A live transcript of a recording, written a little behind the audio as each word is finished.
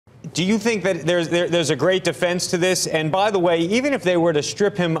Do you think that there's a great defense to this? And by the way, even if they were to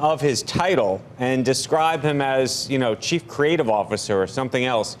strip him of his title and describe him as, chief creative officer or something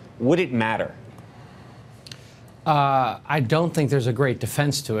else, would it matter? I don't think there's a great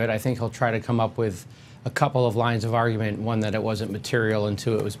defense to it. I think he'll try to come up with a couple of lines of argument, one, that it wasn't material, and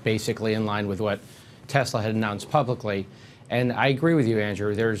two, it was basically in line with what Tesla had announced publicly. And I agree with you,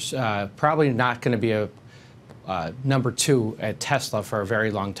 Andrew. There's probably not going to be a number 2 at Tesla for a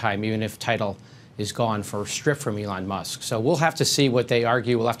very long time, even if title is gone for stripped from Elon Musk. So we'll have to see what they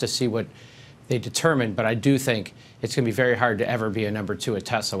argue. We'll have to see what they determine. But I do think it's going to be very hard to ever be a number 2 at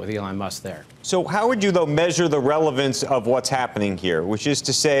Tesla with Elon Musk there. So how would you, though, measure the relevance of what's happening here, which is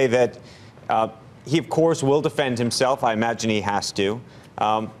to say that he, of course, will defend himself. I imagine he has to.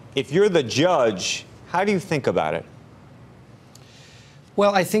 If you're the judge, how do you think about it?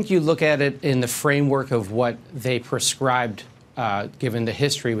 Well, I think you look at it in the framework of what they prescribed, given the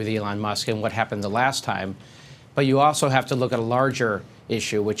history with Elon Musk and what happened the last time. But you also have to look at a larger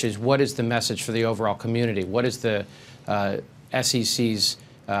issue, which is what is the message for the overall community? What is the SEC's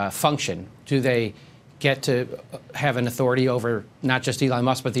function? Do they get to have an authority over not just Elon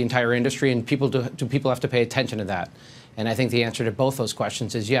Musk, but the entire industry? And do people have to pay attention to that? And I think the answer to both those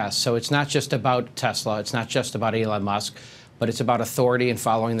questions is yes. So it's not just about Tesla. It's not just about Elon Musk, but it's about authority and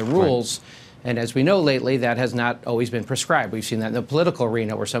following the rules. Right. And as we know lately, that has not always been prescribed. We've seen that in the political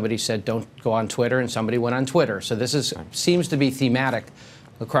arena where somebody said, don't go on Twitter, and somebody went on Twitter. So this seems to be thematic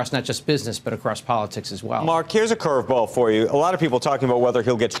across not just business, but across politics as well. Mark, here's a curveball for you. A lot of people talking about whether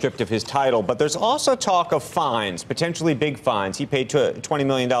he'll get stripped of his title, but there's also talk of fines, potentially big fines. He paid $20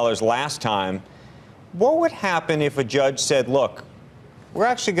 million last time. What would happen if a judge said, look, we're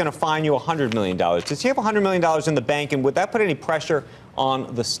actually going to fine you $100 million? Does he have $100 million in the bank, and would that put any pressure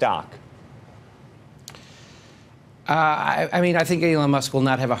on the stock? I mean, I think Elon Musk will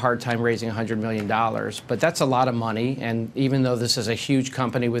not have a hard time raising $100 million, but that's a lot of money. And even though this is a huge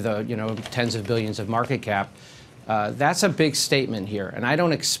company with tens of billions of market cap, that's a big statement here. And I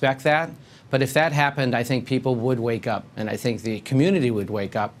don't expect that. But if that happened, I think people would wake up, and I think the community would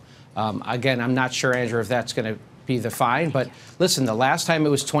wake up. Again, I'm not sure, Andrew, if that's going to be the fine. But listen, the last time it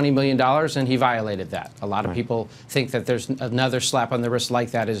was $20 million, and he violated that. A lot of people think that there's another slap on the wrist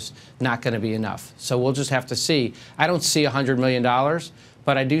like that is not going to be enough. So we'll just have to see. I don't see $100 million,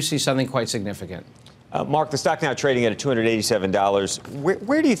 but I do see something quite significant. Mark, the stock now trading at $287.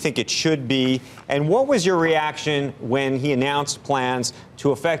 Where do you think it should be? And what was your reaction when he announced plans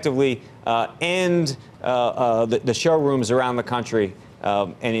to effectively end the showrooms around the country?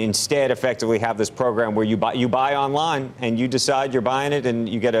 And instead, effectively have this program where you buy online and you decide you're buying it, and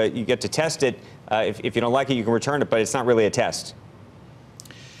you get to test it. If you don't like it, you can return it, but it's not really a test.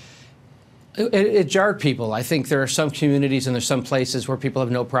 It jarred people. I think there are some communities and there's some places where people have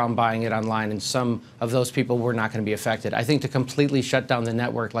no problem buying it online, and some of those people were not going to be affected. I think to completely shut down the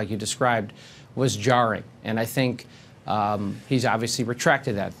network, like you described, was jarring, and I think he's obviously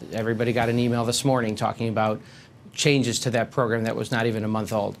retracted that. Everybody got an email this morning talking about changes to that program that was not even a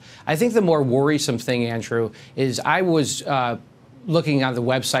month old. I think the more worrisome thing, Andrew, is I was looking on the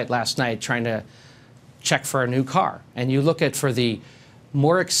website last night trying to check for a new car. And you look at, for the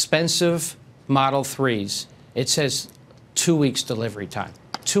more expensive Model 3s, it says 2 weeks delivery time.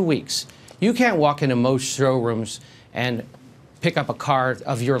 2 weeks. You can't walk into most showrooms and pick up a car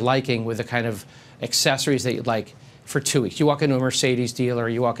of your liking with the kind of accessories that you'd like for 2 weeks. You walk into a Mercedes dealer,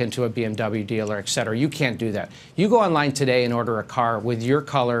 you walk into a BMW dealer, et cetera. You can't do that. You go online today and order a car with your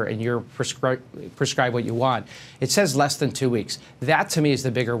color and your prescribe what you want. It says less than 2 weeks. That, to me, is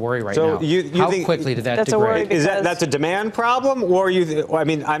the bigger worry right now. How quickly did that degrade? Is that's a demand problem, or I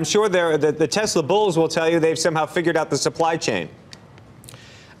mean, I'm sure the Tesla bulls will tell you they've somehow figured out the supply chain.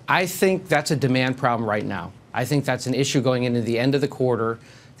 I think that's a demand problem right now. I think that's an issue going into the end of the quarter,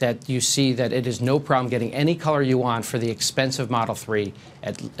 that you see that it is no problem getting any color you want for the expensive Model 3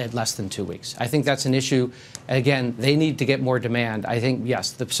 at less than 2 weeks. I think that's an issue. Again, they need to get more demand. I think,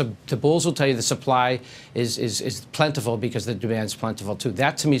 yes, the bulls will tell you the supply is plentiful because the demand's plentiful, too.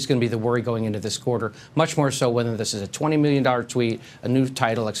 That, to me, is going to be the worry going into this quarter, much more so whether this is a $20 million tweet, a new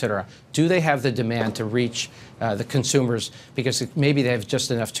title, et cetera. Do they have the demand to reach the consumers? Because maybe they have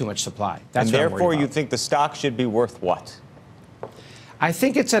just too much supply. That's and therefore, you think the stock should be worth what? I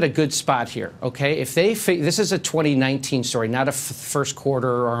think it's at a good spot here, okay? If this is a 2019 story, not a first quarter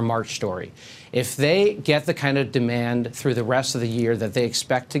or a March story. If they get the kind of demand through the rest of the year that they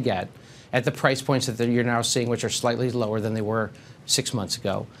expect to get, at the price points that you're now seeing, which are slightly lower than they were 6 months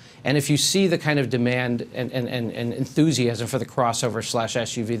ago. And if you see the kind of demand and enthusiasm for the crossover /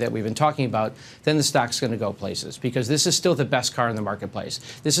 SUV that we've been talking about, then the stock's going to go places, because this is still the best car in the marketplace.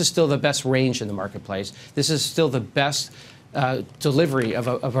 This is still the best range in the marketplace. This is still the best delivery of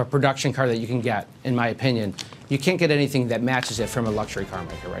a production car that you can get, in my opinion. You can't get anything that matches it from a luxury car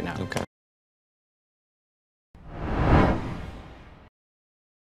maker right now. Okay.